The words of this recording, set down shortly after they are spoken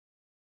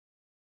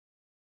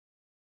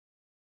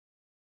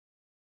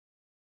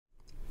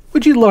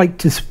Would you like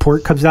to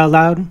support Cubs Out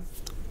Loud?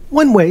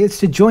 One way is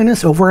to join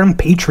us over on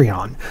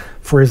Patreon.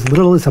 For as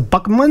little as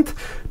 $1 a month,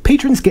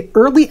 patrons get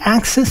early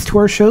access to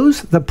our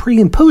shows, the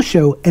pre- and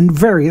post-show, and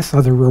various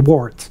other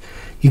rewards.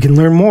 You can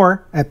learn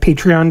more at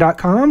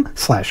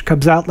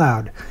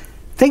patreon.com/CubsOutLoud.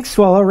 Thanks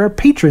to all of our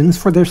patrons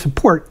for their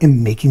support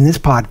in making this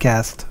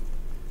podcast.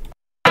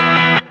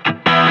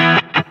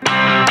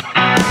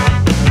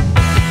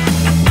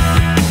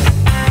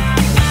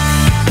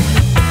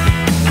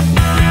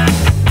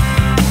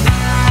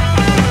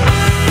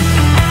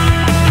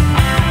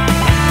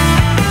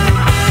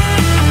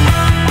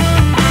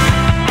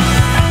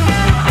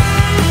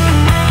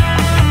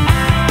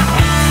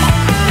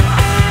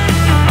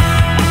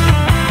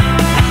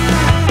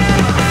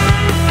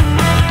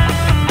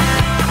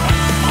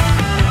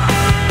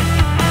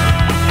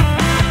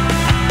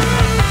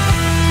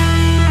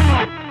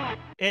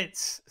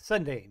 It's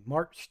Sunday,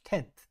 March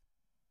 10th,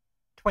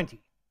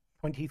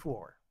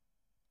 2024.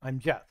 I'm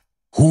Jeff.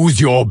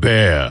 Who's your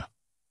bear?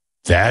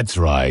 That's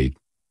right.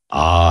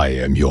 I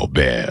am your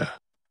bear.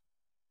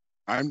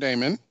 I'm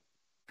Damon.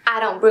 I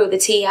don't brew the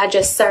tea, I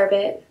just serve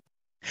it.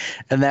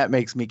 And that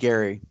makes me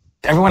Gary.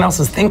 Everyone else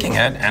is thinking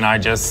it, and I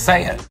just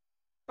say it.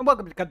 And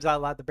welcome to Cubs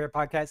Out Loud, the Bear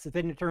Podcast,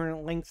 the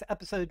Tournament Links,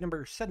 episode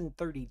number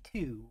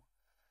 732.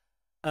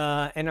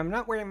 And I'm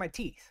not wearing my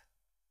teeth.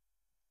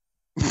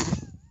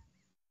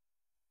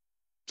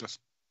 Just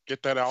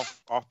get that out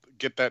the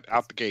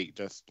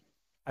gate.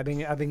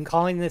 I've been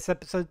calling this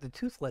episode the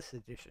Toothless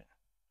Edition.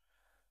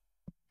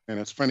 And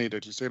it's funny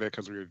that you say that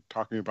because we were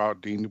talking about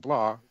Dean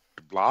DeBlah.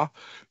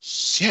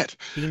 Shit.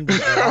 Dean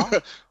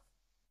DeBlah?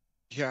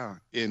 Yeah,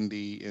 in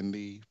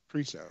the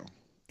pre-show.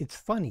 It's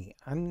funny.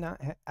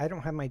 I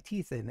don't have my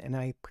teeth in, and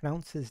I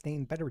pronounce his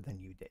name better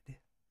than you did.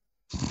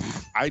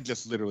 I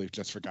just literally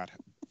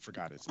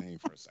forgot his name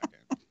for a second.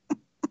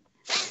 I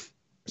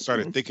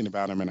started thinking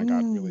about him and I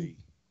got really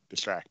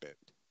distracted.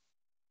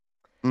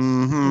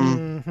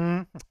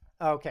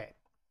 Okay.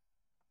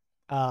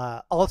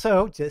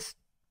 Also, just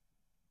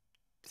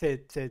to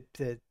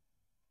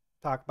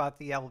talk about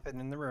the elephant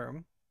in the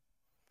room.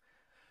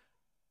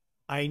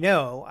 I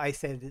know I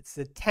said it's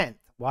the 10th.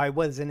 Why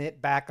wasn't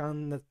it back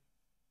on the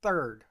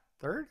 3rd?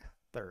 Third?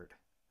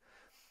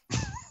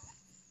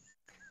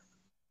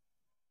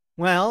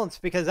 Well, it's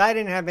because I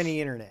didn't have any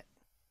internet.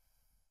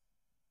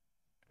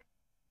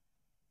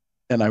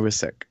 And I was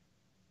sick.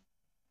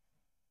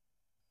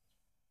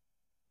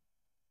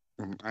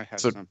 I had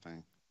So-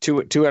 something.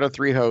 Two out of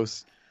three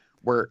hosts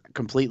were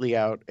completely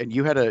out, and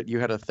you had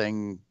a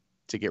thing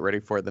to get ready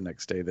for the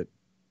next day that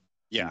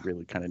Yeah. you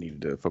really kind of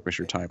needed to focus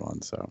your time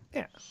on. So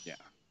Yeah. Yeah.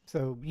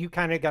 So you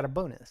kind of got a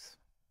bonus.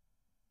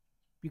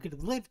 You could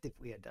have lived if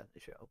we had done the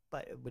show,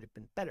 but it would have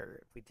been better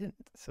if we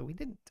didn't. So we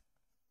didn't.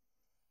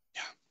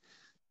 Yeah.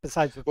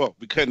 Besides the Well,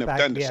 we couldn't have fact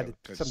done we the show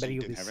had because somebody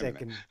who didn't was have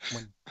sick internet. and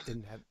one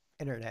didn't have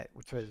internet,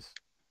 which was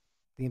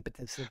the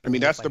impetus of I mean,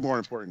 that's the like, more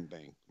important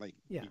thing. Like,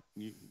 Yeah.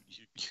 you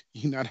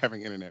not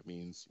having internet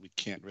means we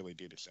can't really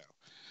do the show.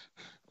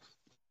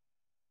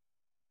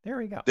 There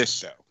we go. This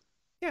show.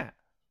 Yeah.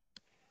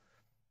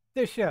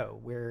 This show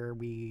where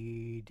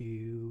we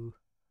do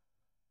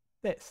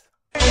this.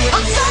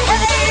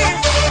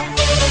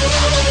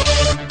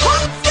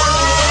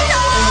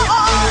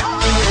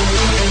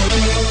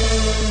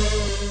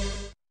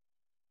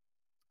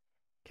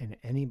 Can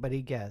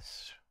anybody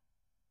guess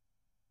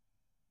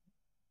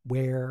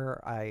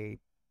where I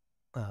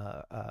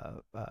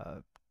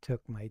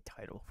took my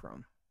title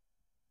from?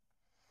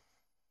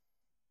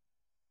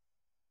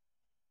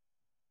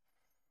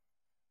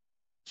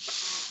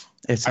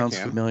 it sounds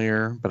can.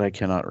 familiar, but I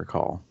cannot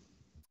recall.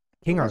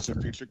 King Once Arthur.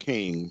 a Future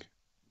King.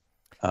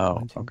 Oh,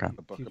 One, two, okay.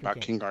 A book Future about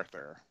King. King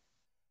Arthur.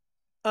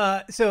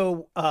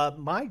 So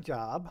my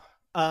job,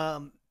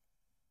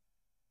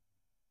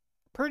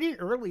 pretty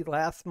early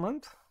last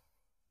month,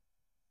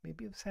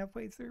 maybe it was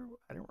halfway through.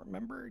 I don't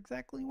remember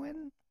exactly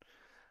when.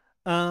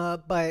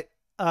 But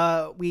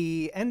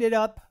we ended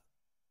up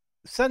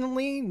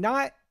suddenly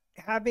not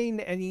having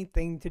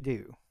anything to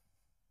do.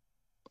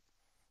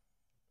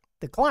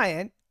 The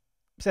client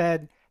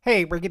said,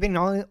 "Hey, we're giving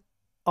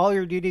all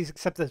your duties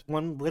except this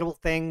one little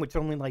thing, which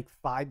only like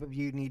 5 of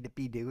you need to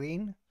be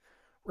doing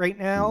right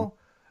now.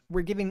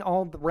 We're giving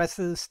all the rest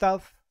of the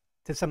stuff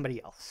to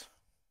somebody else.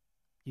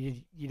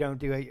 You don't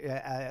do it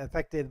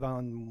effective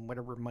on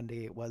whatever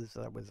Monday it was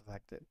that was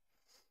affected."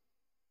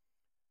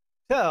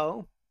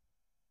 So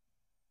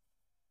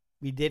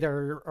we did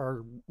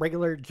our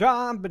regular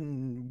job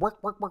and work.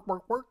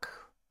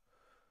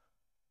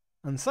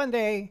 On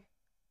Sunday,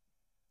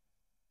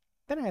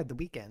 then I had the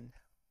weekend.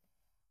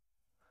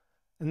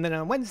 And then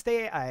on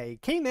Wednesday, I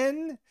came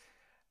in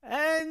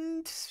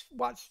and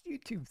watched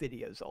YouTube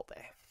videos all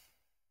day.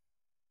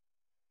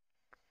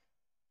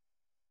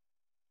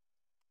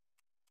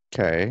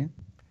 Okay.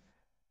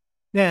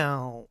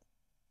 Now,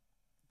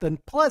 the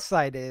plus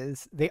side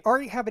is they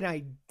already have an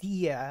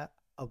idea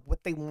of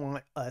what they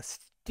want us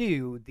to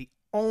do. The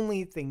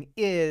only thing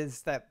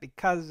is that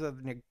because of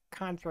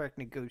contract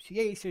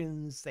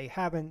negotiations, they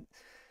haven't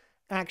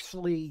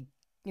actually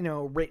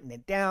written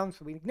it down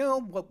so we know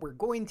what we're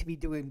going to be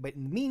doing. But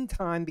in the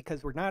meantime,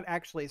 because we're not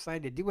actually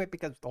assigned to do it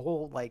because the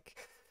whole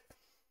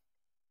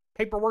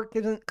paperwork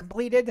isn't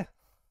completed.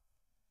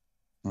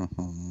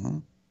 Mm-hmm.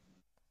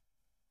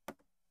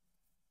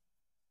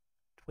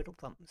 Twiddle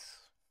thumbs.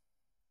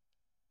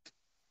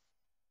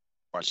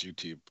 Watch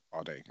YouTube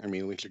all day. I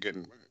mean, at least you're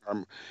getting.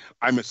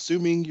 I'm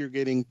assuming you're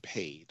getting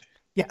paid.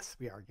 Yes,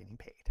 we are getting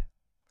paid.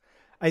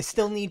 I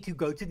still need to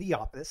go to the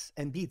office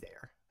and be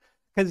there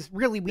because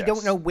really we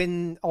don't know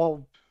when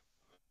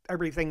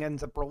everything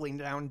ends up rolling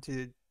down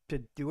to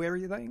do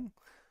everything.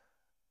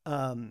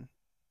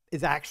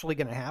 Is actually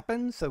going to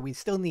happen. So we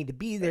still need to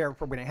be there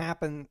for when it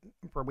happens,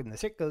 for when the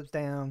shit goes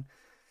down.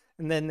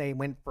 And then they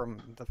went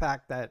from the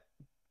fact that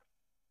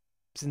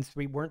since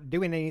we weren't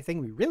doing anything,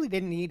 we really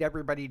didn't need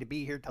everybody to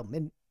be here till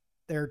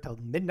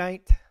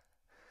midnight.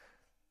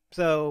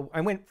 So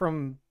I went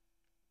from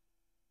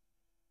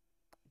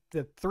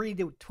the 3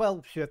 to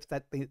 12 shift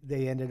that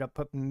they ended up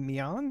putting me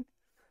on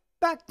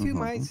back to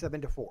my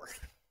 7 to 4.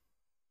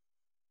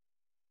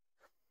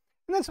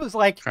 And this was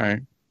like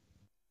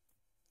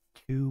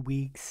 2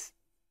 weeks,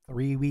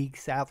 3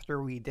 weeks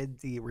after we did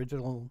the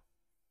original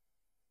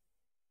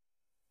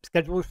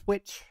schedule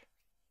switch.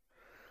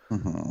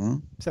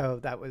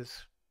 So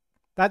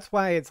that's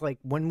why it's like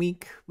 1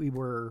 week we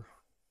were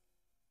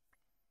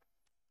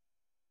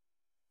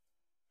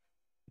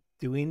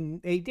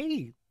doing a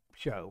day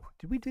show.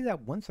 Did we do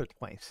that once or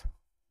twice?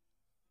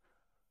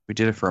 We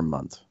did it for a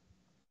month.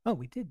 Oh,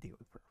 we did do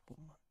it for a full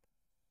month.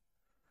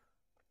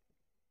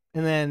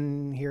 And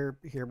then here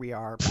we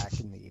are back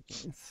in the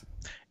evenings.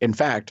 In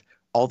fact,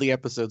 all the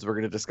episodes we're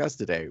going to discuss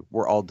today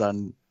were all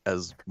done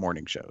as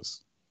morning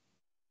shows.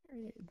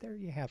 There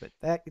you have it.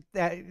 That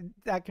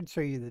can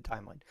show you the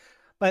timeline.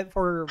 But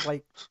for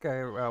like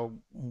a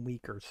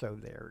week or so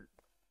there,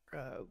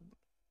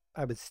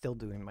 I was still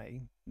doing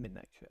my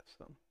midnight shift.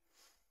 So,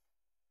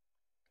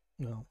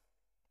 no,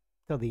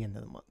 till the end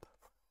of the month.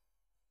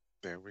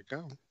 There we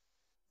go.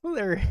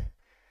 Well,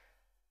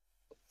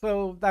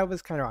 so that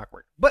was kind of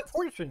awkward. But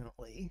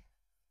fortunately,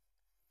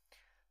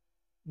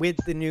 with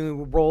the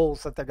new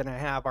roles that they're going to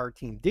have our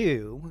team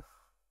do,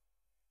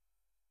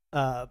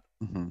 we're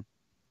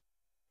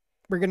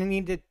going to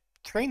need to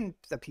train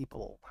the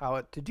people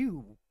how to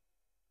do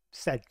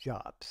said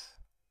jobs.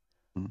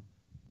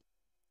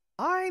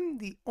 I'm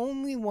the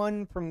only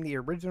one from the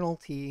original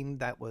team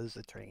that was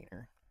a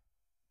trainer.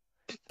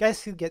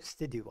 Guess who gets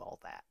to do all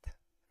that?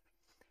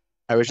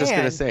 I was just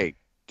going to say,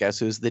 guess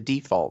who's the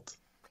default?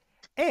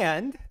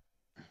 And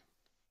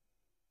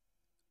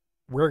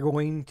we're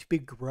going to be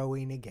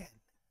growing again.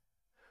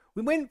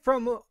 We went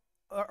from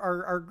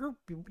our group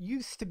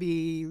used to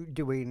be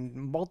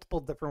doing multiple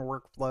different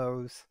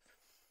workflows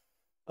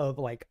of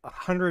like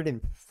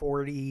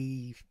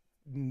 140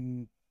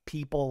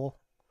 people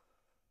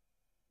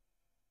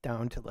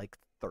down to like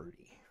 30.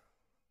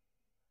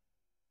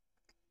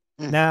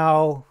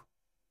 Now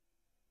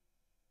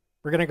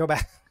we're going to go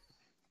back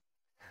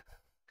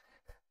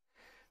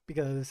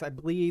because I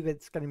believe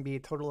it's going to be a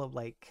total of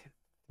like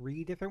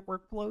 3 different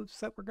workflows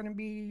that we're going to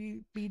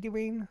be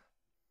doing.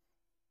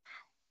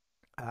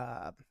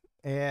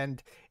 And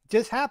it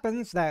just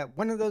happens that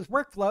one of those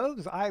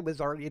workflows I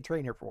was already a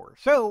trainer for.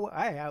 So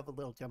I have a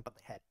little jump on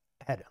the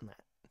head on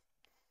that.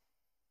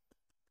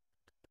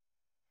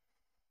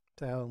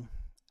 So,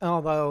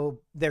 although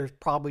there's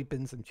probably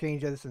been some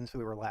changes since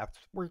we were last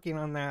working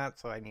on that,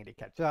 so I need to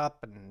catch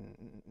up and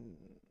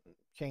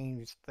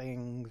change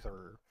things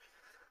or,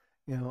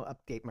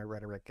 update my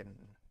rhetoric, and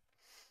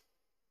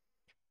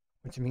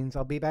which means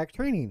I'll be back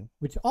training,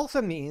 which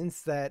also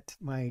means that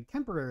my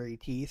temporary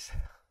teeth,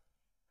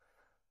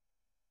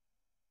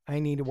 I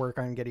need to work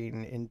on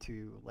getting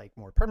into like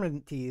more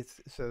permanent teeth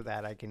so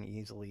that I can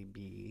easily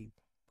be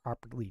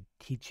properly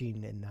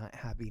teaching and not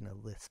having a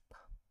lisp.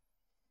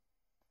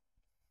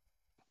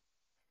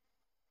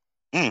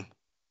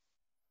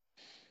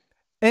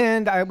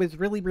 And I was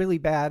really, really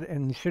bad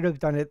and should have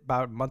done it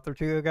about a month or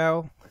 2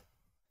 ago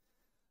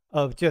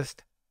of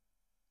just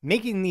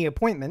making the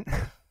appointment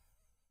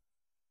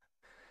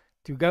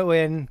to go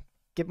in,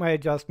 get my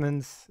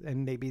adjustments,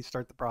 and maybe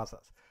start the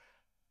process.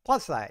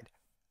 Plus side,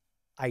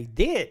 I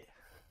did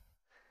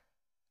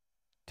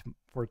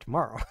for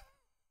tomorrow.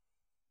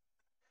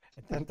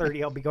 At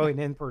 10:30, I'll be going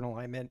in for an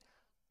alignment.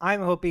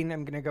 I'm hoping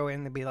I'm going to go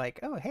in and be like,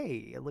 oh,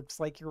 hey, it looks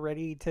like you're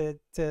ready to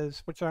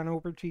switch on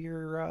over to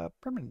your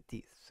permanent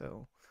teeth.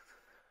 So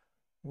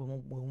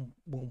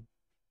we'll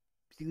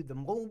do the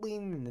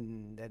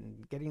molding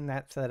and getting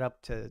that set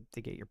up to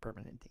get your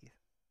permanent teeth.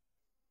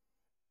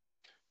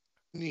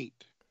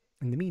 Neat.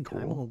 In the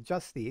meantime, we'll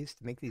adjust these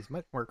to make these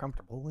much more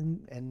comfortable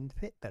and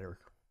fit better.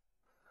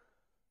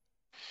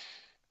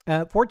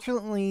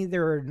 Fortunately,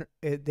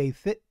 they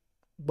fit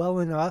well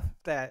enough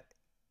that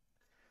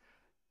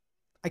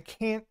I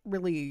can't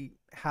really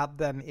have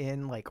them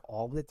in like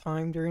all the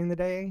time during the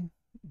day,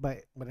 but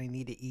when I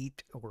need to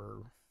eat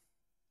or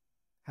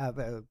have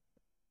a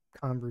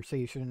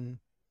conversation,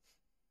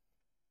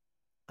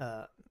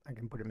 I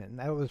can put them in.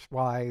 That was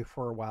why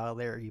for a while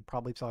there you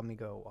probably saw me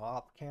go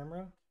off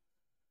camera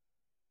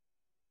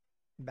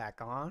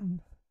back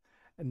on,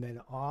 and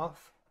then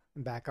off,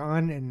 and back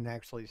on, and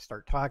actually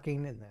start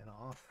talking, and then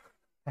off,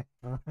 back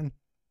on.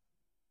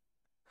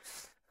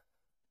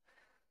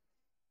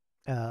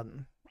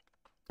 Um,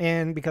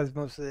 and because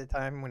most of the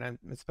time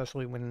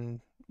especially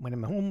when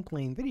I'm home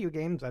playing video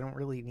games, I don't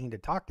really need to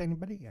talk to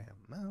anybody. I have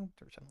a mouth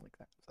or something like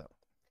that. So,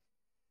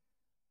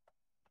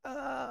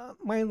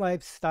 my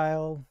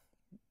lifestyle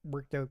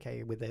worked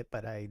okay with it,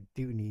 but I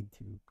do need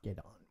to get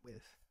on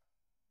with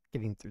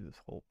getting through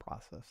this whole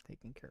process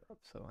taken care of.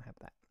 So I have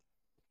that.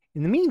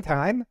 In the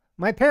meantime,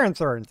 my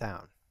parents are in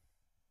town.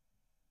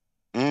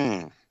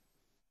 Mm,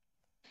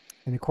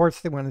 And of course,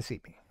 they want to see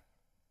me.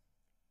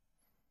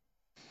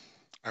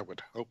 I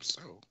would hope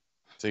so.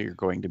 So you're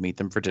going to meet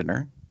them for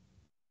dinner?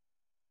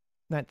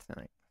 Not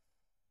tonight.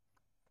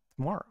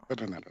 Tomorrow.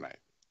 But another night.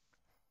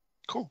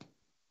 Cool.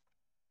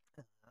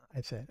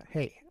 I said,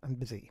 hey, I'm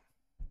busy.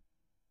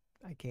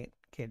 I can't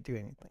do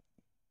anything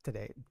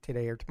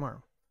today or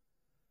tomorrow.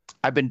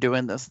 I've been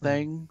doing this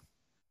thing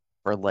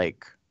for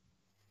like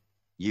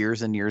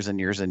years and years and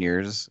years and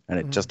years, and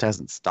it just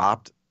hasn't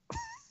stopped.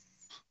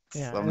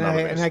 Yeah, So I'm and not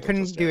I available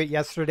couldn't just do yet. it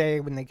yesterday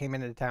when they came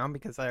into town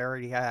because I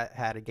already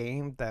had a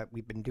game that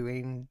we've been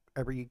doing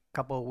every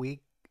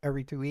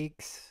 2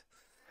 weeks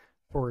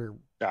for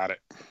Got it.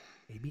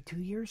 maybe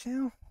 2 years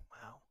now.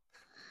 Wow.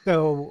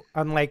 So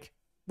I'm like,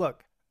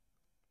 look,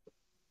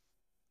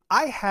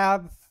 I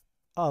have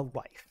a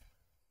life.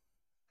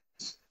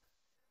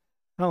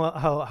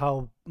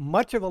 How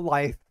much of a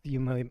life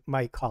you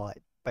might call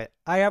it, but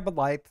I have a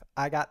life.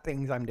 I got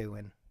things I'm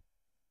doing.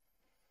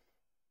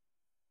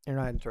 You're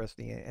not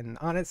interested in it, and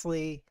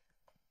honestly,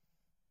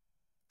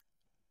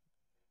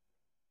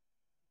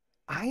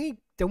 I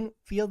don't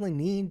feel the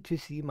need to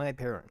see my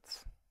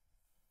parents.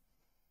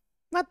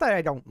 Not that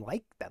I don't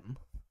like them.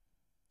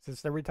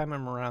 Just every time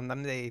I'm around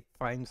them, they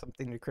find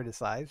something to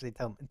criticize. They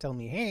tell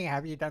me, "Hey,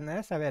 have you done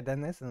this? Have I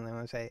done this?" And then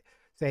I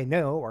say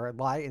no or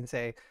lie and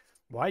say,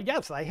 "Why,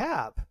 yes, I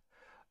have."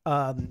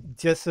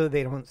 Just so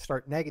they don't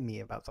start nagging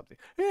me about something.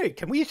 Hey,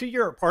 can we see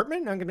your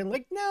apartment? And I'm gonna be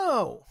like,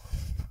 no,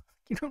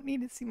 you don't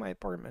need to see my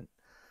apartment.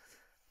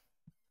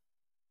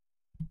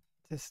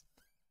 Just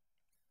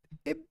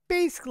it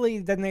basically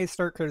then they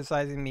start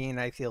criticizing me, and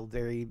I feel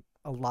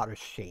a lot of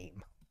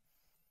shame.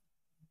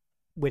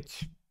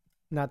 Which,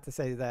 not to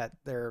say that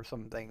there are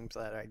some things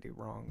that I do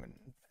wrong and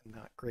I'm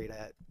not great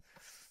at,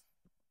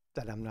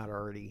 that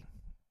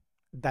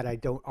I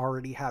don't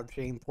already have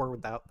shame for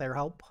without their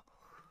help.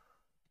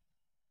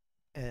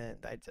 And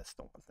I just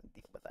don't want to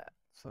deal with that.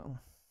 So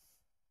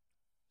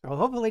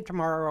hopefully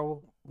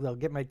tomorrow they'll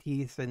get my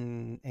teeth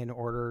in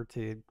order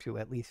to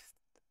at least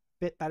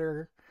fit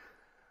better.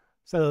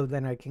 So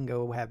then I can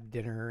go have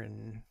dinner,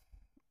 and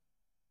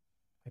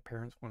my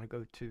parents want to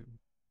go to,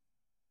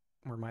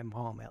 or my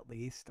mom at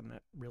least. I'm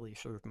not really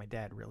sure if my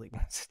dad really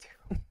wants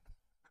to.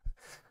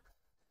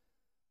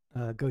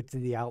 Go to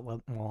the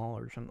outlet mall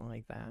or something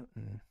like that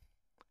and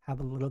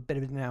have a little bit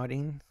of an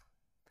outing.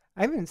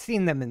 I haven't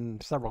seen them in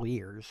several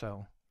years,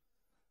 so,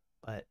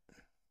 but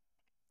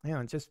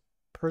just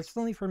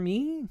personally for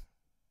me,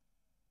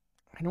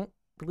 I don't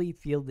really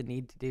feel the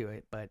need to do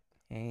it, but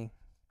hey,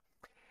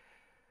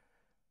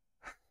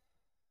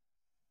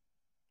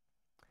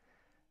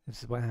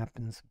 this is what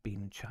happens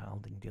being a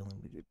child and dealing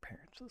with your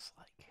parents. It's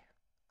like,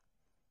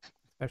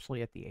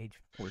 especially at the age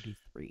of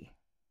 43,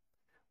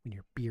 when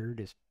your beard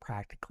is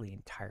practically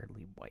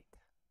entirely white.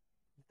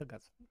 I still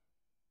got some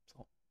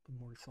salt,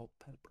 more salt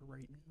pepper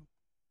right now.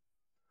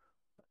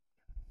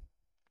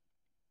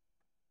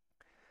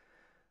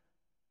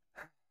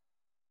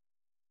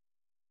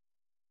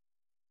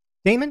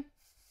 Damon?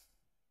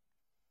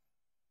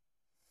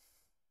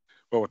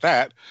 Well, with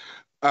that,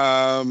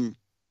 um,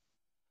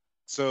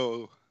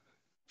 so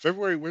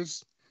February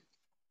was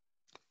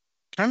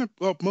kind of,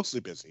 well,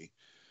 mostly busy.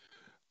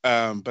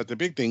 But the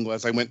big thing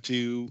was I went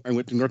to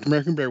North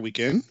American Bear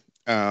Weekend.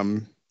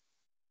 Um,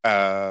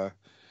 uh,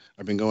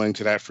 I've been going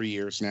to that for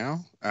years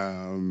now.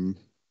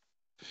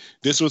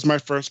 This was my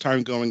first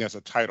time going as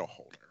a title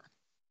holder,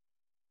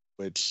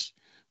 which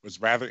was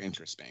rather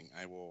interesting.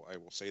 I will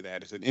say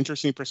that it's an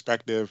interesting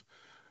perspective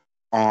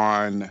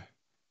on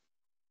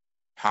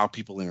how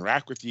people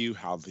interact with you,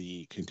 how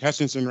the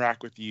contestants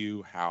interact with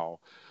you, how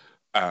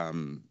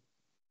um,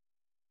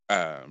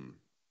 um,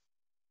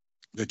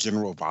 the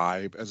general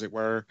vibe, as it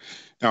were.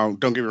 Now,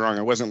 don't get me wrong,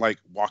 I wasn't like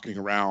walking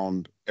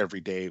around every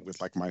day with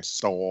like my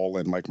soul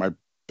and like my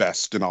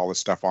best and all this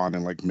stuff on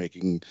and like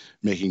making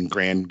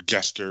grand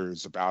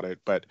gestures about it.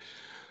 But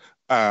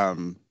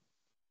um,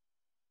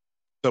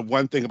 the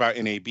one thing about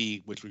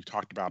NAB, which we've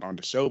talked about on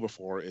the show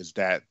before, is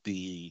that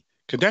the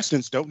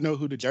contestants don't know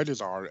who the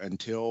judges are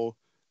until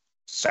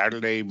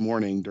Saturday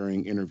morning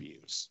during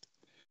interviews.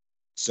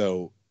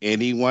 So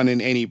anyone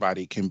and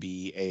anybody can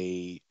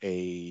be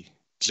a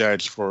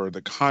judge for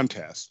the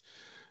contest,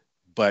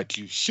 but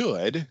you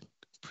should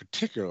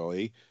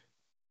particularly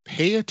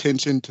pay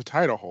attention to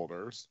title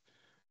holders,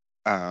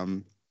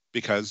 um,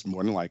 because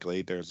more than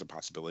likely there's a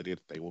possibility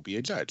that they will be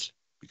a judge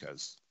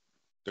because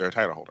they're a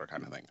title holder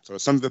kind of thing. So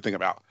it's something to think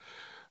about.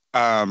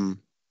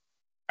 Um,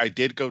 I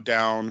did go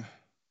down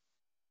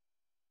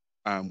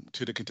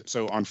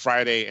so on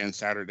Friday and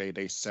Saturday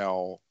they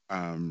sell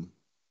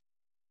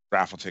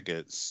raffle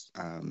tickets.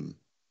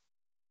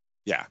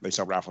 Yeah, they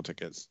sell raffle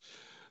tickets.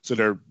 So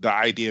the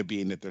idea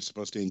being that they're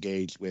supposed to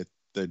engage with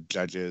the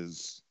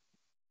judges,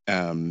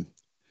 um,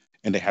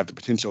 and they have the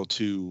potential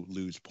to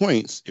lose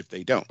points if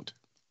they don't.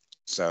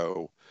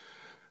 So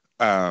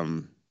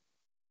um,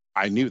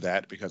 I knew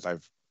that because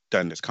I've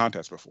done this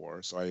contest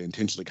before. So I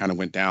intentionally kind of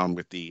went down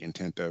with the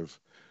intent of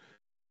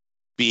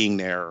being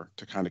there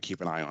to kind of keep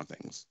an eye on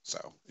things.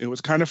 So it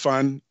was kind of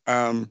fun.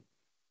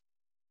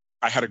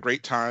 I had a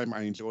great time.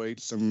 I enjoyed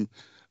some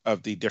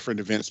of the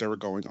different events that were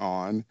going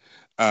on.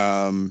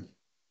 Um,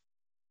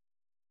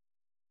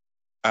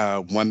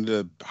 one of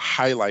the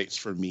highlights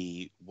for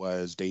me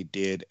was they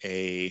did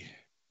a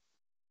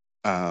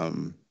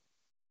um,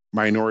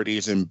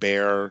 minorities in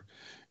bear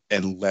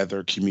and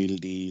leather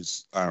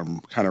communities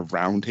kind of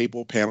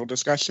roundtable panel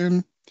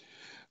discussion.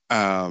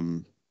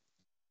 Um,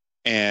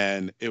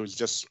 and it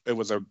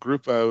was a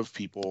group of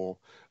people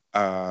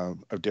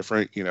of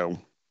different,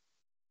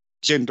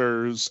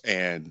 genders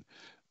and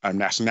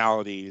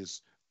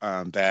nationalities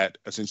that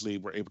essentially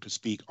were able to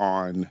speak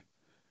on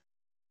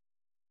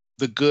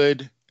the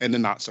good and the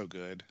not so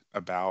good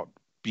about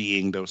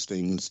being those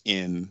things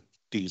in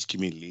these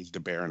communities, the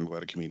bear and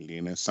letter community.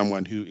 And as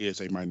someone who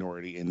is a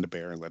minority in the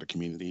bear and letter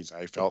communities,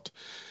 I felt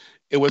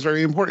it was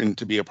very important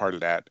to be a part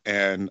of that.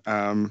 And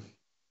I'm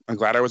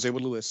glad I was able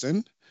to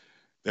listen.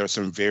 There was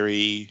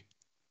it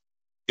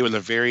was a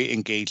very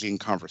engaging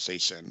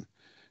conversation.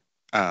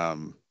 A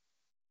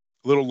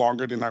little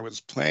longer than I was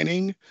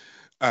planning.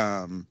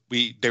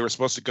 They were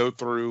supposed to go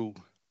through,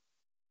 I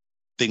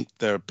think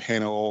the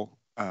panelists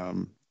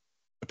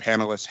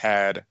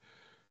had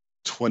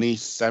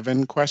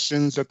 27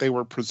 questions that they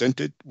were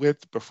presented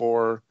with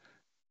before,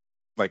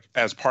 like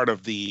as part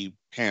of the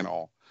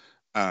panel.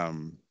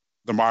 Um,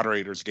 the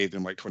moderators gave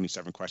them like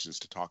 27 questions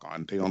to talk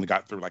on. They only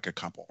got through like a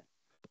couple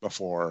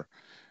before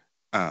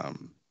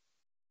um,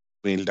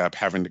 we ended up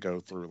having to go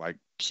through like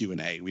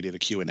Q&A. We did a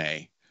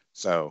Q&A.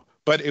 So,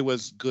 but it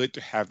was good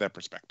to have that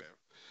perspective.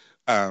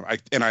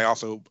 I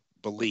also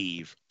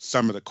believe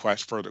some of the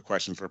further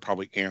questions were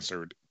probably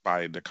answered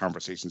by the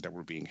conversations that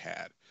were being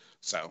had.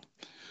 So,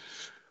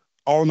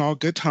 all in all,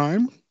 good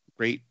time,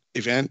 great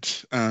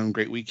event,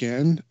 great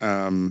weekend.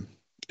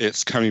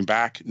 It's coming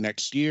back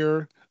next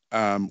year.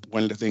 One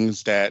of the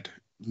things that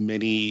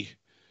many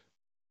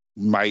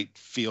might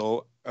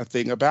feel a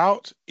thing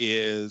about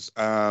is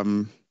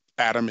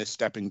Adam is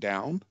stepping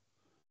down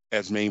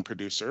as main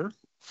producer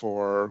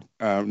for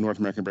North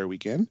American Bear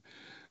Weekend.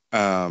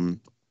 Um,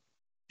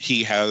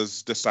 he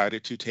has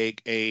decided to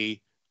take a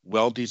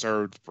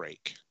well-deserved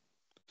break.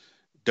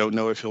 Don't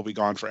know if he'll be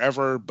gone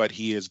forever, but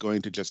he is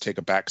going to just take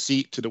a back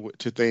seat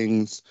to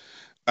things.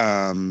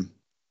 Um,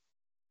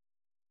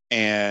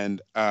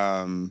 and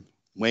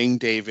Wayne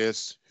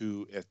Davis,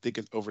 who I think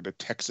is over the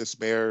Texas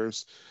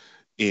Bears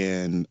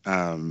in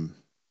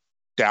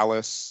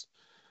Dallas,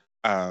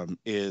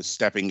 is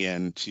stepping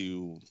in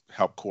to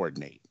help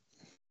coordinate.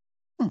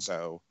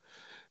 So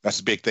that's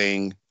a big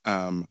thing.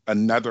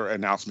 Another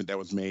announcement that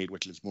was made,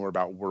 which is more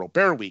about World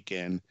Bear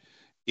Weekend,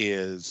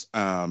 is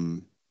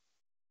World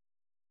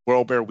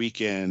Bear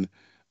Weekend,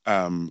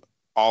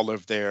 all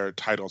of their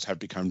titles have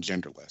become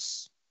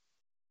genderless.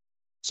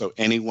 So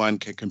anyone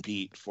can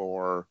compete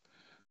for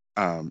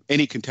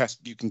any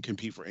contest, you can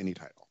compete for any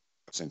title,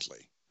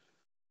 essentially,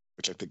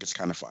 which I think is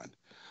kind of fun.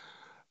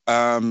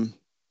 On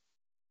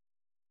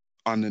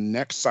the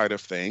next side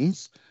of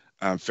things,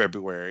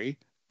 February,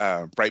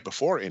 right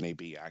before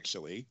NAB,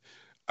 actually,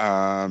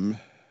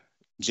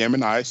 Jim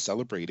and I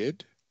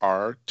celebrated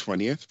our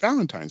 20th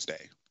Valentine's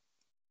Day.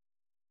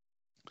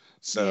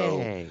 So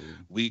Yay.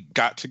 we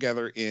got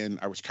together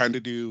I was trying to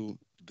do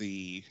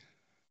the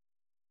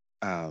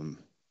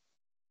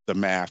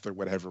math or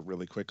whatever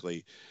really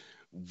quickly.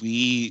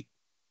 We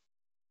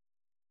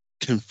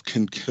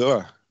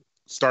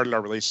started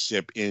our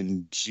relationship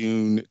in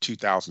June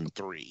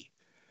 2003.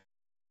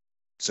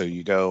 So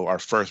our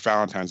first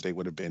Valentine's Day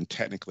would have been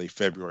technically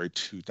February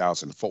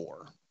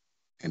 2004.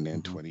 And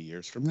then 20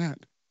 years from that,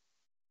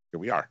 here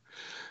we are.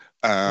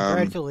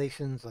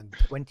 Congratulations on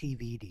 20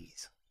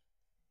 VDs.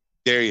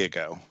 There you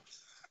go.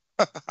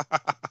 Had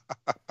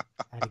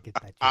to get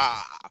that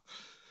joke.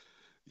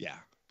 Yeah.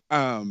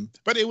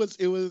 But it was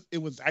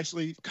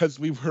actually because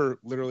we were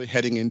literally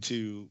heading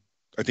into,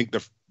 I think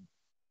the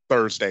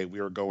Thursday we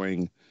were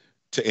going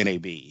to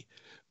NAB. We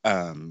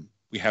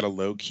had a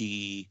low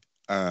key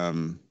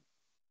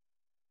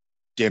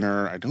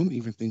dinner. I don't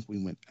even think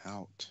we went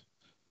out.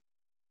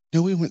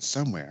 No, we went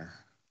somewhere.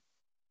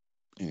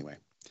 Anyway,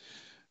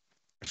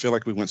 I feel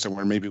like we went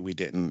somewhere. Maybe we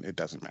didn't. It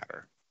doesn't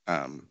matter.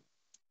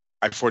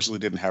 I fortunately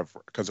didn't have,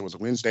 because it was a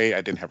Wednesday,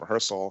 I didn't have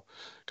rehearsal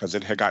because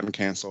it had gotten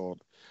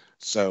canceled.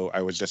 So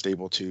we were just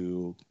able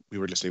to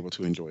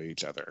enjoy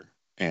each other.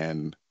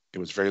 And it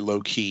was very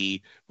low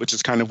key, which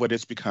is kind of what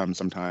it's become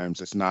sometimes.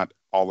 It's not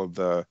all of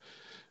the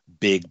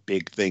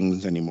big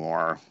things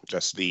anymore,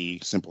 just the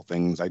simple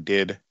things. I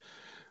did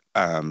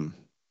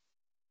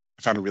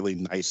I found a really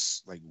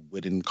nice like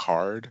wooden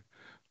card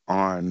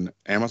on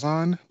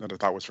Amazon that I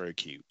thought was very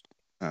cute.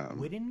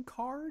 Wooden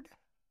card?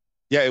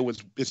 Yeah,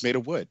 it's made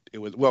of wood.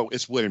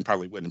 It's wood and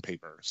probably wood and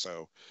paper.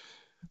 So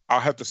I'll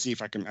have to see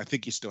if I can. I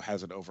think he still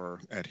has it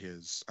over at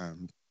his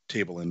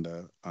table in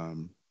the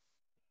um,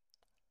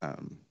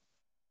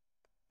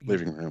 You,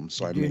 living room.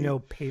 So you I do may. know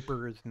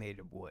paper is made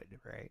of wood,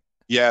 right?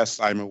 Yes,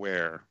 I'm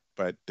aware,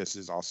 but this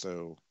is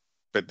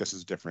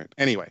different.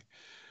 Anyway,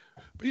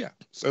 but yeah,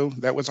 so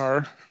that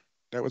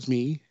was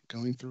me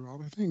going through all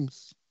the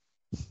things.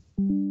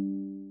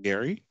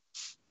 Gary?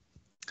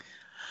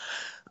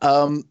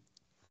 Um,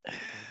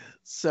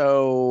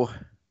 so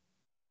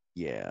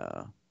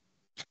yeah,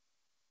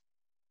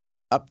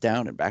 up,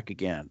 down, and back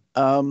again.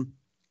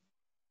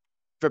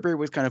 February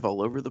was kind of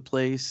all over the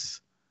place.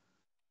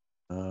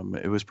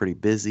 It was pretty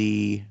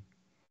busy.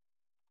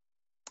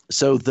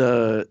 So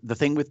the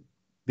thing with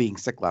being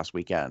sick last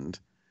weekend,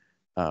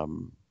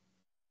 no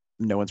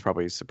one's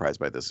probably surprised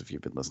by this if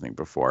you've been listening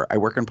before. I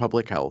work in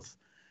public health,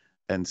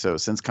 and so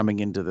since coming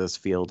into this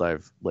field,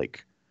 I've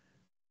like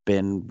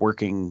been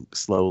working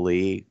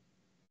slowly,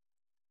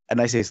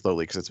 and I say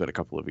slowly because it's been a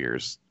couple of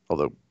years,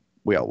 although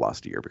we all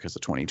lost a year because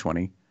of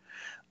 2020.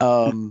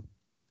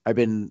 I've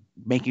been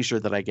making sure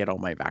that I get all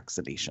my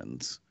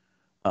vaccinations,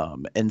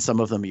 and some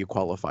of them you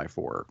qualify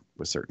for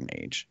with certain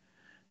age.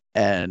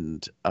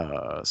 And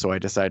so I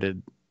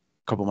decided a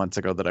couple months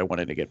ago that I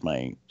wanted to get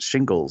my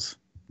shingles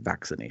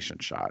vaccination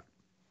shot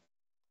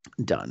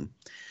done.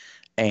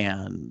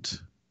 And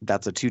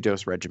that's a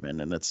 2-dose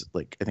regimen, and it's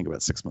like I think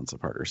about 6 months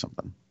apart or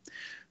something.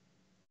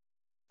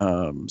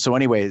 So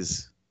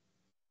anyways,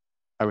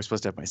 I was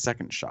supposed to have my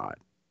second shot,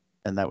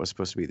 and that was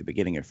supposed to be the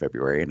beginning of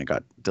February, and it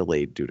got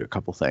delayed due to a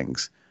couple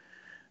things.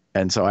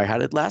 And so I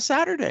had it last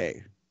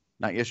Saturday,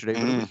 not yesterday,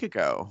 but a week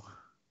ago.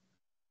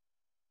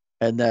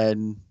 And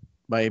then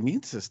my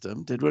immune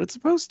system did what it's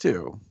supposed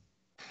to,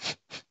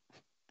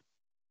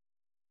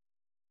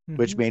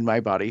 which made my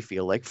body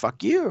feel like,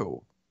 fuck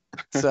you.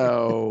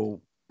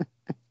 So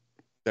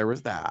there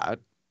was that.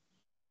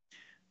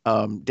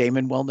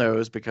 Damon well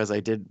knows because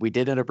we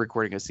did end up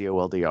recording a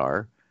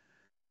COLDR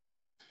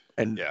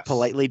and Yes.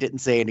 politely didn't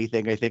say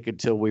anything, I think,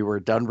 until we were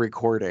done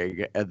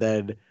recording. And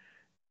then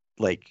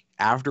like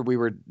after we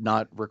were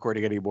not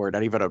recording anymore,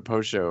 not even on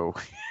post show,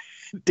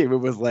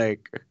 David was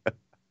like,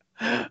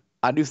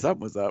 I knew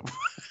something was up.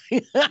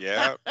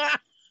 Yeah.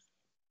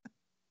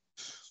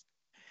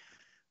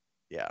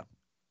 Yeah.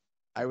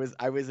 I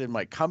was in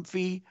my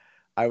comfy.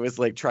 I was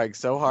like trying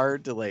so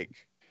hard to like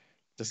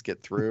just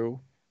get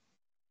through.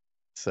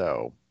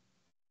 So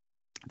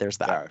there's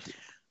that.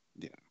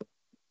 Yeah.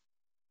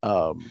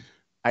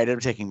 I ended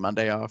up taking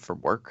Monday off from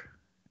work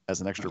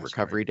as an extra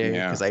recovery day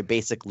because I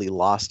basically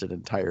lost an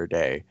entire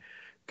day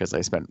because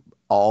I spent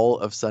all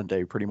of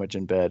Sunday pretty much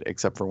in bed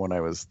except for when I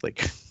was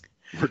like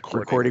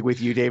recording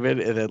with you, David,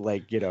 and then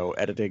like,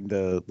 editing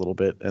the little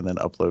bit and then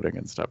uploading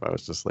and stuff. I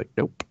was just like,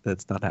 nope,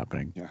 that's not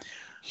happening. Yeah.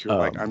 You're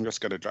like, I'm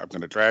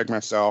gonna drag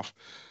myself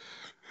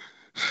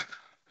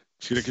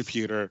to the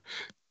computer,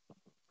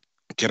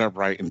 get up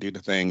right and do the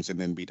things and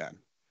then be done.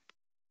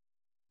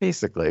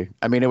 Basically.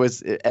 I mean, it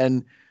was,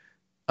 and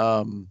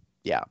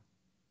yeah.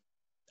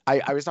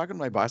 I was talking to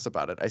my boss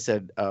about it. I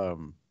said,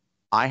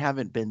 I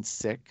haven't been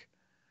sick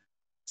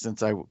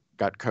since I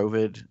got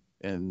COVID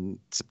in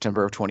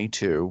September of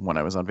 22 when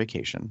I was on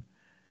vacation.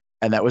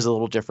 And that was a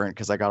little different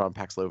because I got on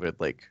Paxlovid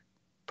like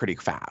pretty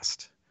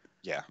fast.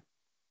 Yeah.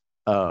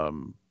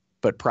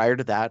 But prior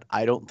to that,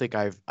 I don't think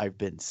I've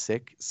been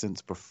sick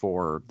since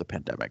before the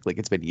pandemic. Like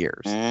it's been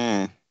years.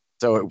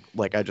 So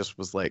like I just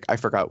was like, I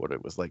forgot what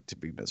it was like to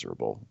be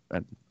miserable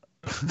and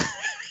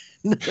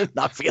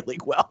not feeling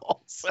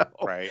well. So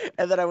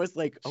and then I was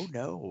like, oh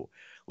no.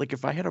 Like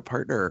if I had a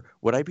partner,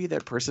 would I be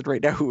that person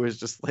right now who was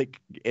just like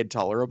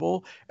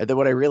intolerable? And then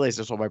when I realized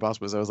that's what my boss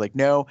was, I was like,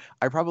 no,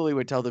 I probably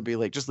would tell them, be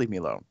like, just leave me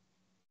alone.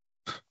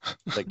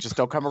 Like just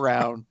don't come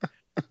around.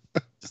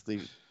 Just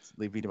leave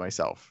me to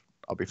myself.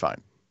 I'll be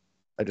fine.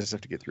 I just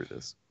have to get through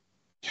this.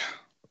 Yeah.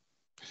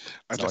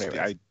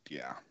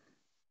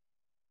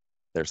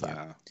 There's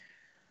that.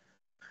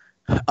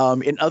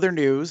 In other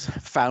news,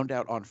 found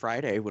out on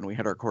Friday when we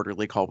had our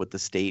quarterly call with the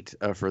state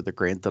for the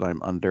grant that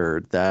I'm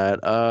under that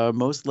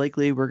most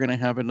likely we're going to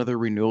have another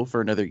renewal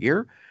for another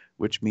year,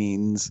 which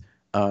means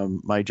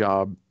my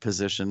job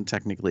position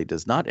technically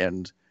does not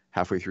end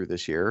halfway through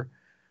this year.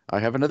 I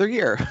have another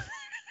year.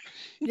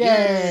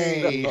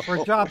 Yay!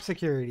 For job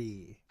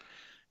security.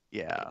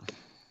 Yeah.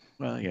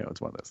 Well,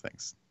 it's one of those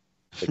things.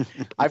 Like,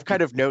 I've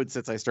kind of known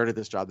since I started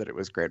this job that it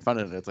was grant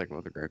funded, and it's like,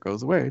 well, the grant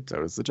goes away,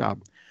 so is the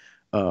job.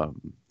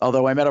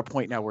 Although I'm at a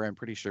point now where I'm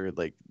pretty sure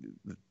like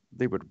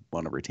they would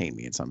want to retain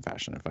me in some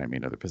fashion if I'm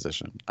in another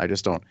position.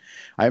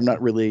 I'm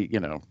not really,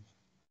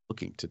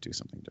 looking to do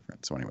something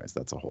different. So anyways,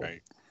 that's a whole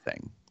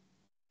thing.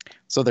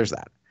 So there's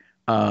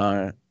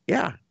that.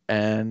 Yeah.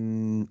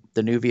 And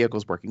the new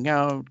vehicle's working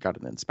out, got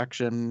an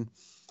inspection,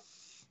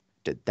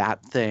 did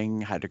that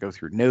thing, had to go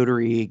through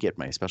notary, get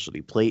my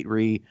specialty plate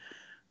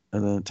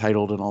and then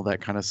titled and all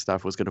that kind of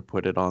stuff. Was going to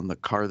put it on the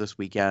car this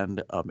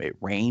weekend. It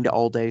rained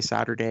all day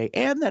Saturday,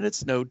 and then it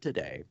snowed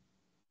today.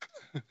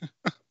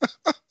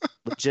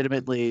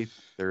 Legitimately,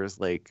 there is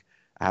like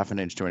a half an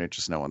inch to an inch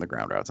of snow on the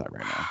ground outside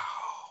right now.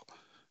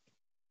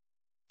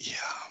 Yeah.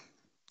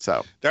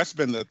 So That's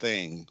been the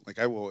thing. Like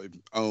I will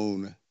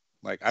own,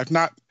 like I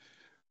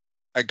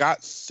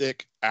got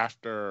sick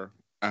after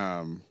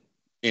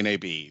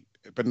NAB,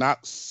 but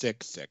not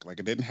sick. Like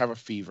I didn't have a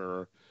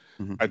fever.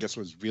 Mhm. I just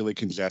was really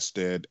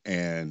congested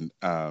and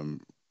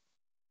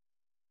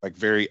like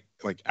very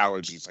like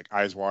allergies, like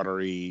eyes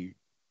watery,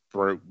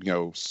 throat,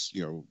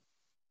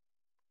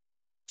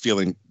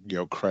 feeling,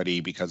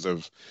 cruddy because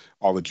of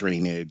all the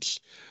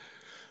drainage.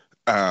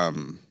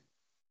 Um,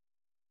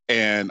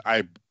 and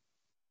I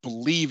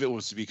believe it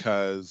was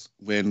because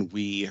when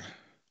we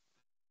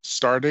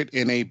started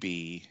NAB,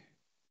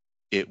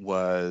 it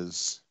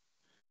was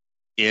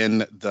in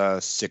the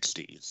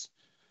 60s.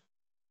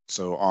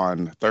 So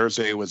on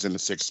Thursday it was in the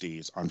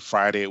 60s. On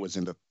Friday it was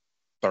in the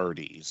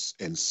 30s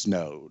and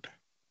snowed.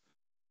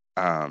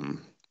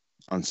 Um,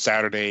 on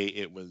Saturday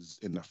it was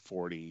in the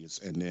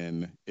 40s, and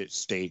then it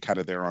stayed kind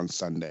of there on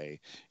Sunday.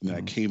 And then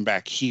I came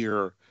back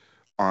here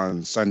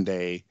on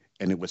Sunday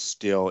and it was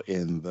still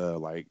in the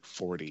like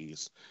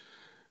 40s.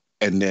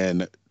 And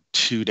then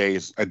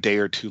a day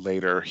or two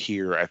later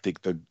here, I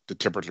think the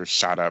temperature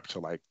shot up to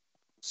like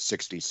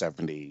 60,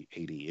 70,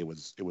 80. It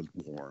was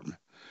warm.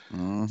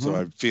 So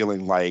I'm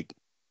feeling like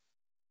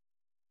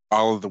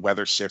all of the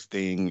weather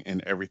shifting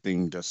and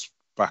everything just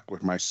fuck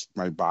with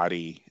my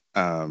body.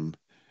 And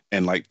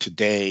like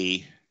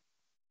today,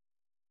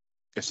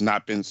 it's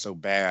not been so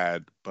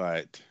bad,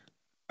 but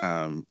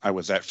I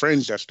was at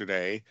Friends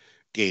yesterday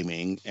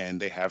gaming, and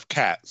they have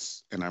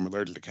cats, and I'm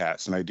allergic to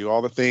cats, and I do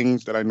all the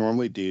things that I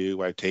normally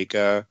do. I take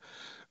um,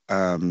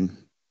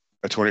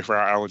 a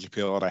 24-hour allergy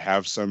pill, and I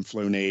have some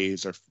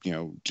Flonase or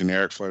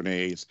generic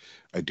Flonase.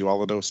 I do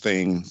all of those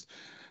things.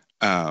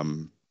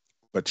 Um,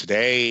 but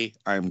today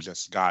I'm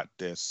just got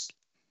this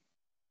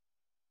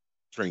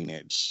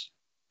drainage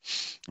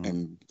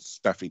and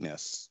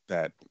stuffiness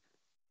that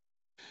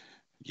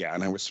yeah,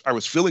 and I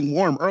was feeling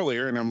warm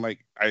earlier, and I'm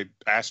like, I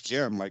asked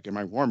Jim, like, am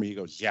I warm? He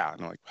goes, yeah.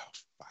 And I'm like, oh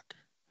fuck.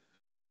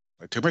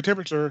 I took my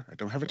temperature. I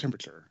don't have a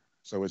temperature.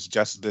 So it's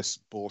just this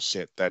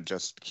bullshit that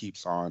just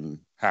keeps on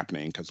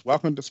happening. Because well,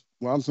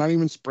 it's not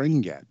even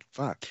spring yet.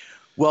 Fuck.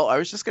 Well, I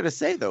was just going to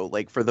say, though,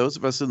 like for those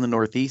of us in the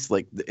Northeast,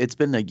 like it's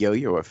been a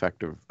yo-yo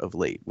effect of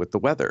late with the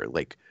weather.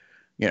 Like,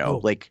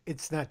 like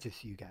it's not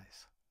just you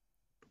guys.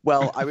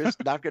 Well, I was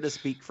not going to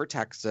speak for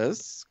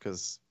Texas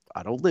because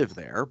I don't live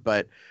there,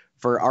 but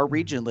for our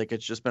region, like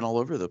it's just been all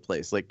over the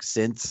place. Like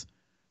since,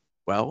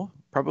 well,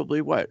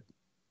 probably what,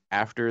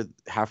 after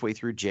halfway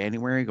through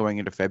January going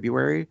into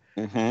February,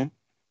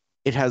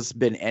 it has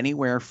been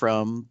anywhere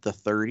from the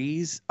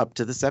 30s up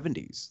to the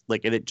 70s.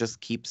 Like, and it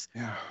just keeps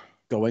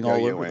going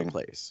all over the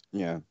place.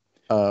 Yeah.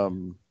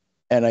 And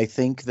I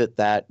think that,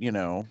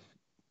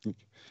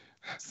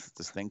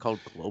 this thing called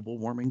global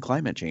warming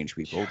climate change,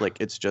 people,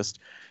 like it's just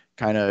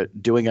kind of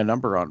doing a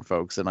number on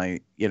folks. And I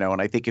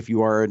think if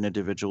you are an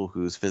individual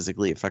who's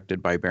physically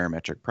affected by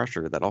barometric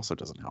pressure, that also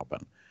doesn't help.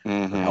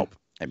 Help.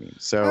 I mean,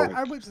 so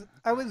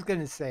I was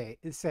gonna say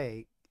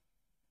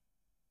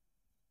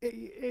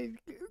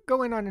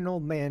going on an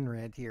old man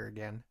rant here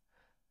again.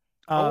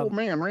 Old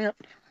man rant.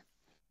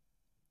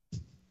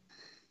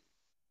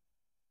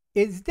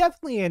 It's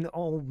definitely an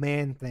old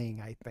man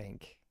thing, I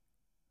think,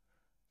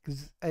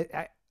 because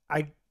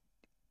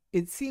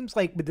it seems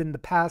like within the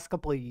past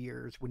couple of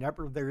years,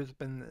 whenever there's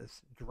been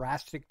this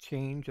drastic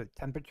change of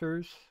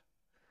temperatures,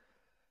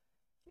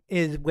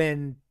 is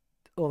when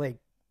like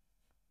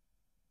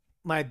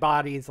my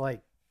body is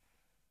like,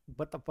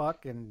 what the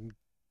fuck, and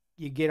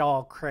you get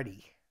all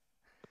cruddy.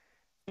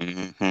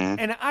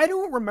 And I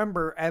don't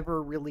remember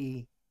ever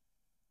really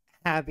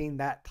having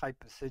that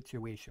type of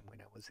situation when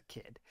I was a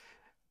kid.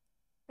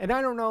 And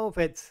I don't know if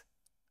it's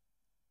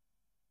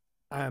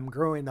I'm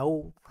growing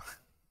old.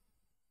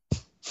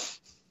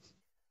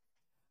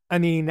 I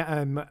mean,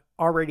 I'm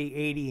already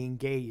 80 in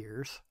gay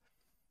years.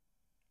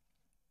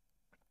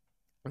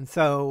 And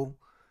so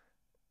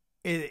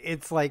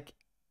it's like,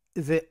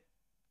 is it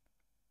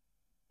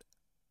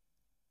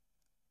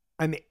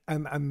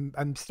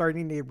I'm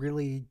starting to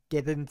really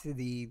get into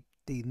the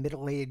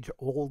middle age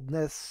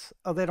oldness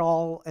of it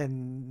all,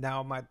 and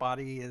now my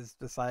body is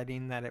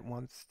deciding that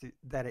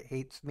it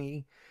hates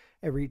me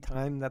every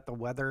time that the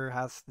weather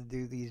has to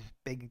do these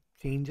big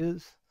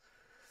changes.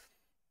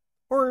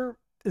 Or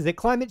is it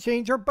climate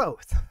change, or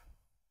both?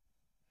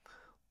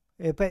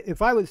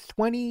 If I was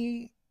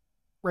 20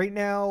 right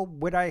now,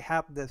 would I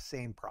have the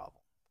same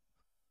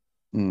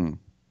problem?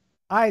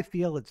 I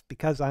feel it's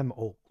because I'm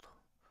old.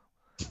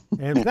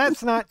 And if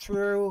that's not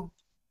true,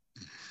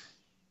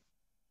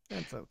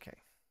 that's okay.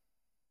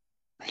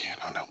 You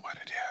don't know what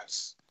it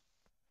is.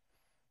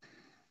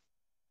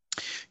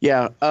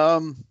 Yeah. I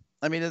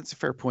mean, it's a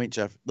fair point,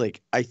 Jeff.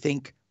 Like, I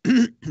think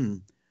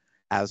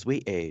as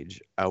we age,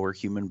 our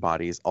human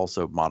bodies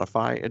also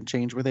modify and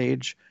change with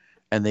age.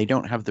 and they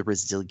don't have the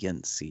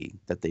resiliency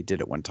that they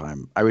did at one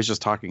time. I was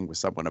just talking with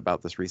someone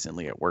about this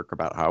recently at work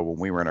about how when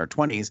we were in our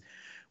 20s,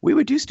 we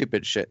would do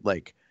stupid shit.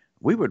 Like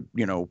we would,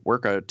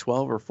 work a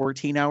 12 or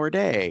 14-hour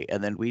day,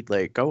 and then we'd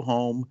like go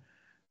home,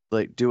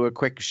 like do a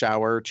quick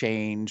shower,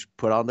 change,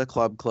 put on the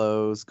club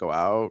clothes, go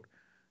out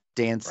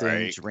dancing,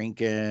 Right.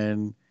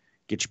 drinking,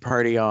 get your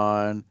party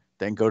on,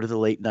 then go to the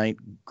late night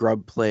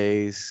grub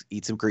place,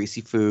 eat some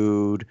greasy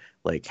food,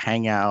 like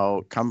hang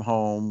out, come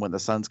home when the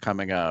sun's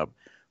coming up,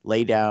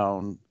 lay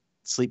down,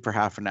 sleep for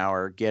half an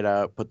hour, get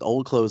up, put the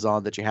old clothes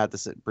on that you had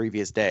the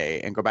previous day,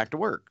 and go back to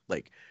work.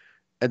 Like,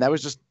 and that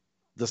was just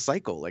the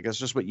cycle. Like, that's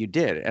just what you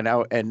did. And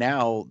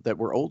now that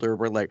we're older,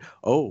 we're like,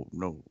 oh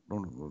no, no,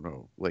 no, no,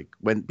 no. Like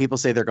when people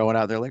say they're going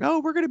out, they're like, oh,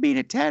 we're gonna meet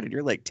at 10, and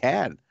you're like,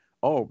 10.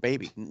 Oh,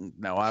 baby,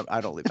 no,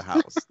 I don't leave the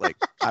house. Like,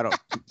 I don't.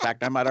 In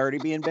fact, I might already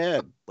be in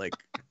bed. Like,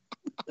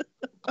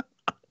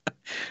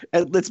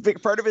 and it's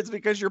big part of it's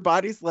because your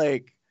body's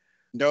like,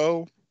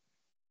 No.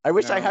 I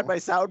wish I had No. my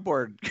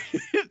soundboard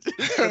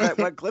for that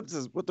one clip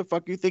says, what the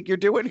fuck you think you're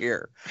doing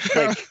here?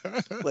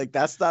 Like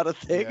that's not a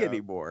thing Yeah.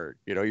 anymore.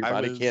 Your I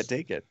body was- can't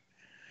take it.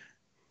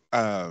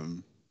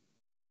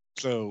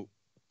 So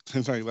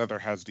Cincinnati Leather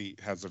has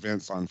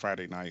events on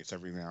Friday nights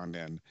every now and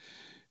then,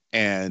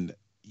 and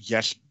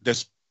yes,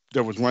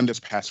 there was one this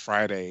past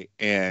Friday,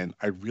 and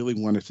I really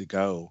wanted to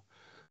go,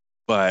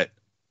 but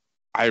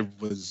I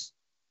was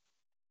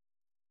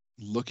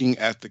looking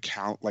at the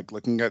count, like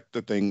looking at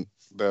the thing,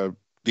 the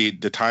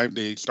time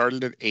they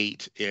started at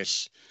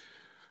 8-ish,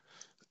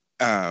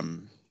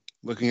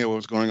 looking at what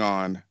was going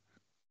on,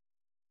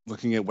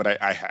 looking at what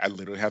I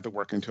literally had to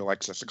work until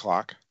like 6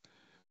 o'clock.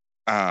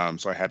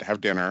 So I had to have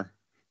dinner,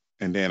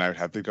 and then I would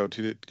have to go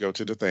to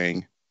the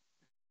thing,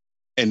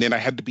 and then I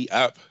had to be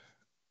up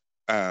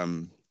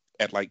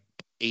at like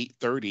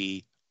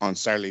 8:30 on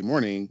Saturday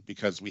morning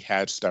because we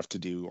had stuff to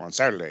do on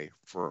Saturday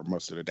for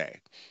most of the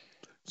day.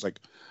 It's like,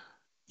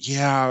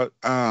 yeah,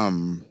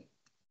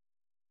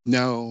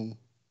 no,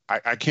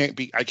 I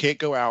can't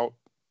go out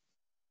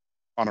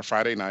on a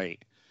Friday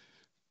night,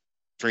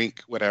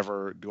 drink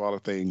whatever, do all the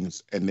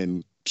things, and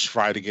then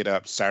try to get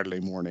up Saturday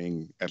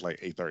morning at like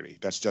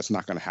 8:30. That's just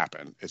not going to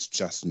happen. It's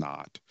just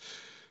not.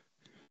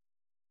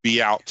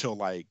 Be out till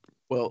like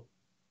Well,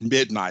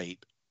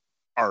 midnight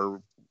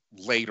or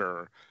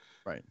later,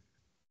 right.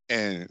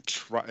 and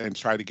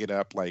try to get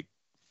up like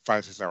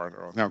 5-6 hours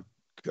early. Now,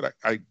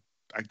 I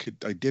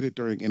did it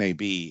during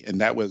NAB, and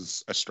that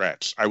was a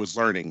stretch. I was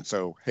learning.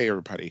 So hey,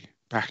 everybody,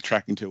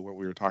 backtracking to what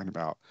we were talking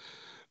about.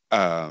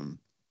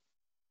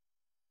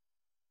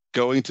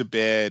 Going to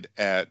bed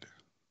at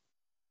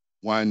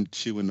 1,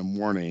 2 in the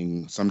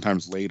morning,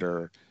 sometimes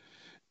later,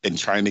 and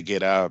trying to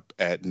get up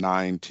at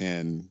 9,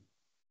 10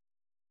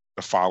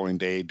 the following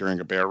day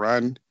during a bear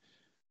run.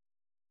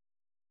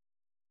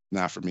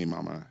 Not for me,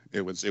 mama.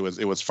 It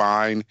was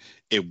fine.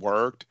 It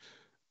worked,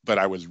 but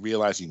I was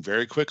realizing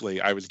very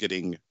quickly I was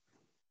getting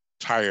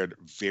tired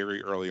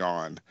very early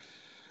on.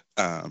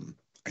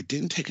 I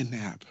didn't take a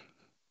nap,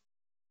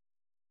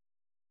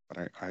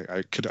 but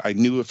I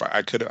knew if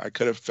I could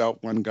have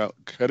felt one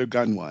could have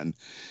done one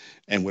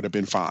and would have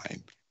been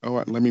fine. Oh,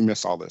 let me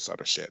miss all this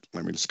other shit.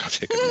 Let me just go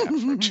take a nap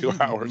for 2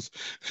 hours.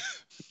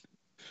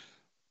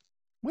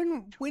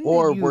 When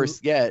Or did you, worse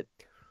yet,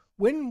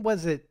 when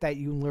was it that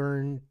you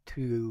learned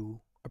to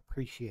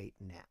appreciate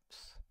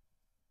naps?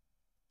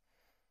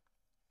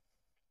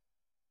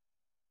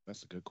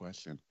 That's a good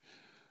question.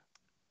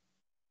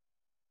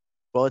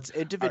 well, it's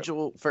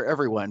individual for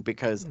everyone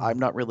because I'm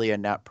not really a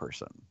nap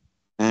person.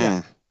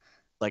 Yeah.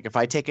 Like if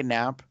I take a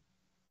nap,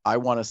 I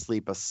want to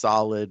sleep a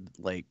solid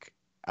like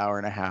hour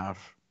and a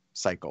half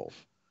cycle.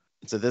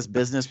 So this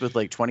business with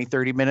like 20,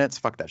 30 minutes,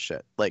 fuck that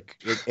shit. Like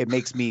it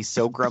makes me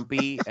so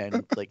grumpy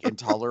and like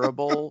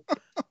intolerable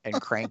and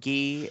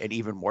cranky and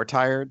even more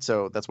tired.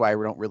 So that's why I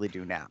don't really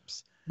do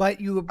naps.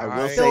 But you I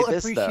will still say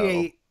this, though.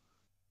 appreciate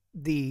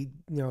the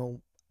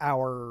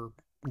hour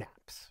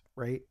naps,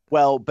 right?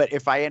 Well, but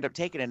if I end up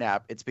taking a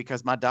nap, it's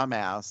because my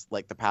dumbass,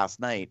 like the past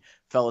night,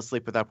 fell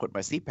asleep without putting my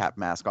CPAP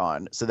mask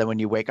on. So then when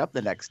you wake up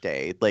the next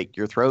day, like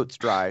your throat's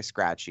dry,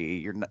 scratchy,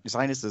 your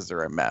sinuses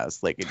are a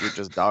mess, like and you're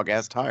just dog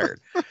ass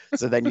tired.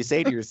 So then you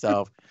say to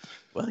yourself,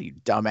 well, you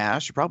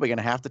dumbass, you're probably going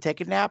to have to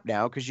take a nap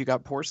now because you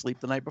got poor sleep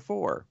the night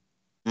before.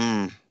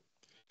 True.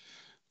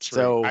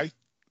 So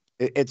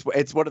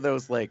it's one of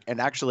those like,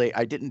 and actually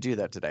I didn't do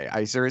that today.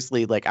 I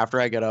seriously, like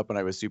after I got up and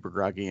I was super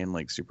groggy and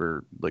like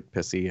super like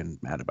pissy and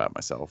mad about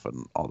myself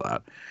and all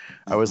that,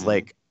 I was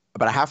like,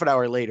 about a half an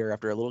hour later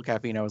after a little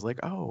caffeine, I was like,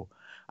 oh,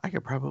 I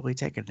could probably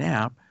take a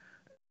nap,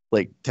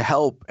 like to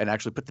help and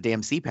actually put the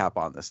damn CPAP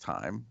on this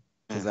time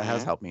because that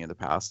has helped me in the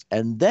past.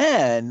 And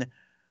then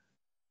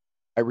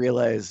I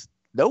realized,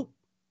 nope,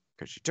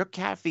 because she took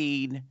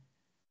caffeine.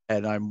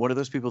 And I'm one of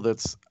those people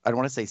that's, I don't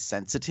want to say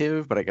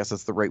sensitive, but I guess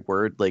that's the right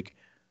word. Like,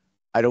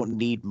 I don't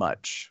need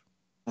much.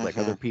 Like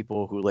other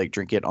people who like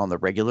drink it on the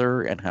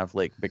regular and have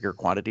like bigger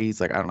quantities.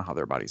 Like, I don't know how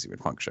their bodies even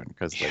function.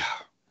 Because, like,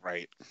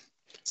 right.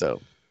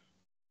 So,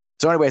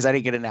 anyways, I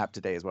didn't get a nap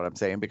today, is what I'm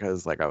saying,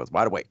 because like I was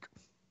wide awake.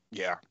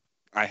 Yeah.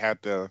 I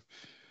had to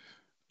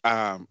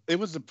It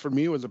was for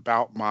me. It was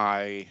about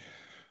my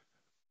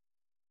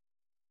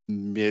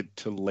mid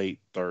to late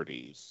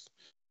 30s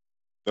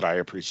that I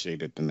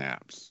appreciated the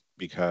naps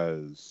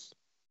because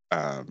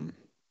um,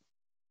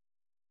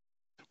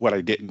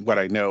 what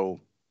I know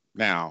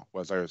now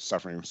was I was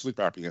suffering from sleep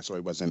apnea, so I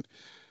wasn't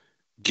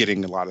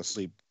getting a lot of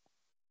sleep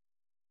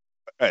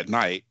at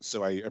night.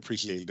 So I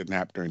appreciated the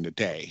nap during the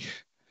day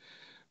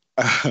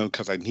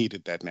because I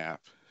needed that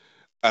nap.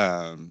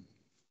 Um,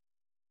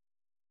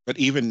 but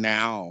even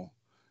now,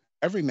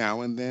 every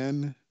now and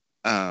then,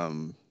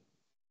 um,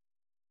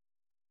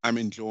 I'm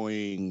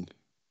enjoying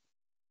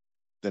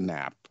the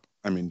nap.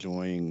 I'm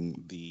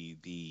enjoying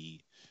the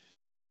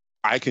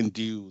I can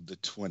do the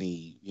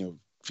 20,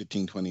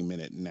 15,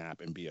 20-minute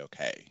nap and be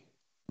okay.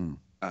 Mm.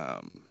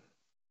 Um,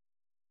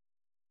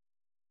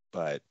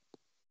 but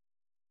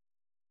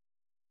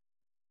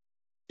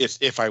it's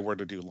if I were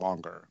to do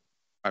longer,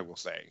 I will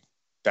say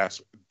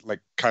that's like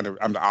kind of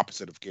I'm the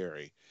opposite of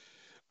Gary.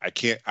 I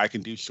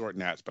can do short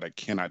naps, but I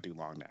cannot do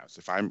long naps.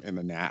 If I'm in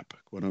a nap,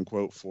 quote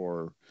unquote,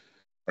 for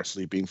or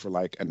sleeping for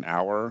like an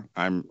hour,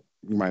 you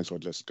might as well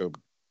just go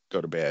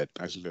to bed.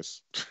 I should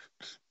just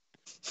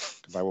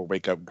because I will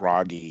wake up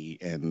groggy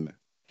and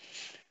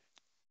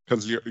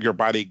because your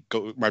body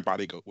go my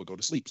body will go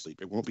to sleep.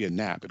 It won't be a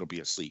nap, it'll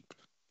be a sleep.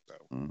 So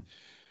Mm.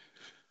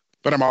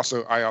 but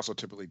I also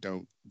typically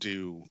don't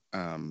do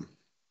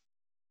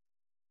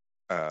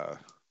uh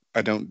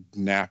I don't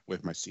nap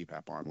with my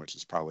CPAP on, which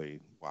is probably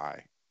why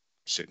I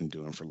shouldn't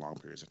do them for long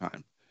periods of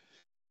time.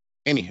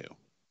 Anywho,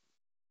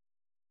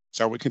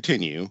 so we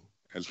continue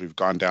as we've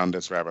gone down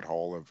this rabbit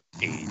hole of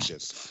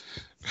ages.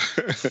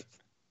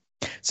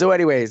 So,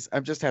 anyways,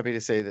 I'm just happy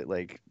to say that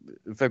like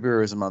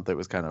February was a month that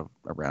was kind of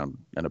around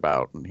and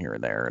about and here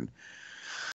and there, and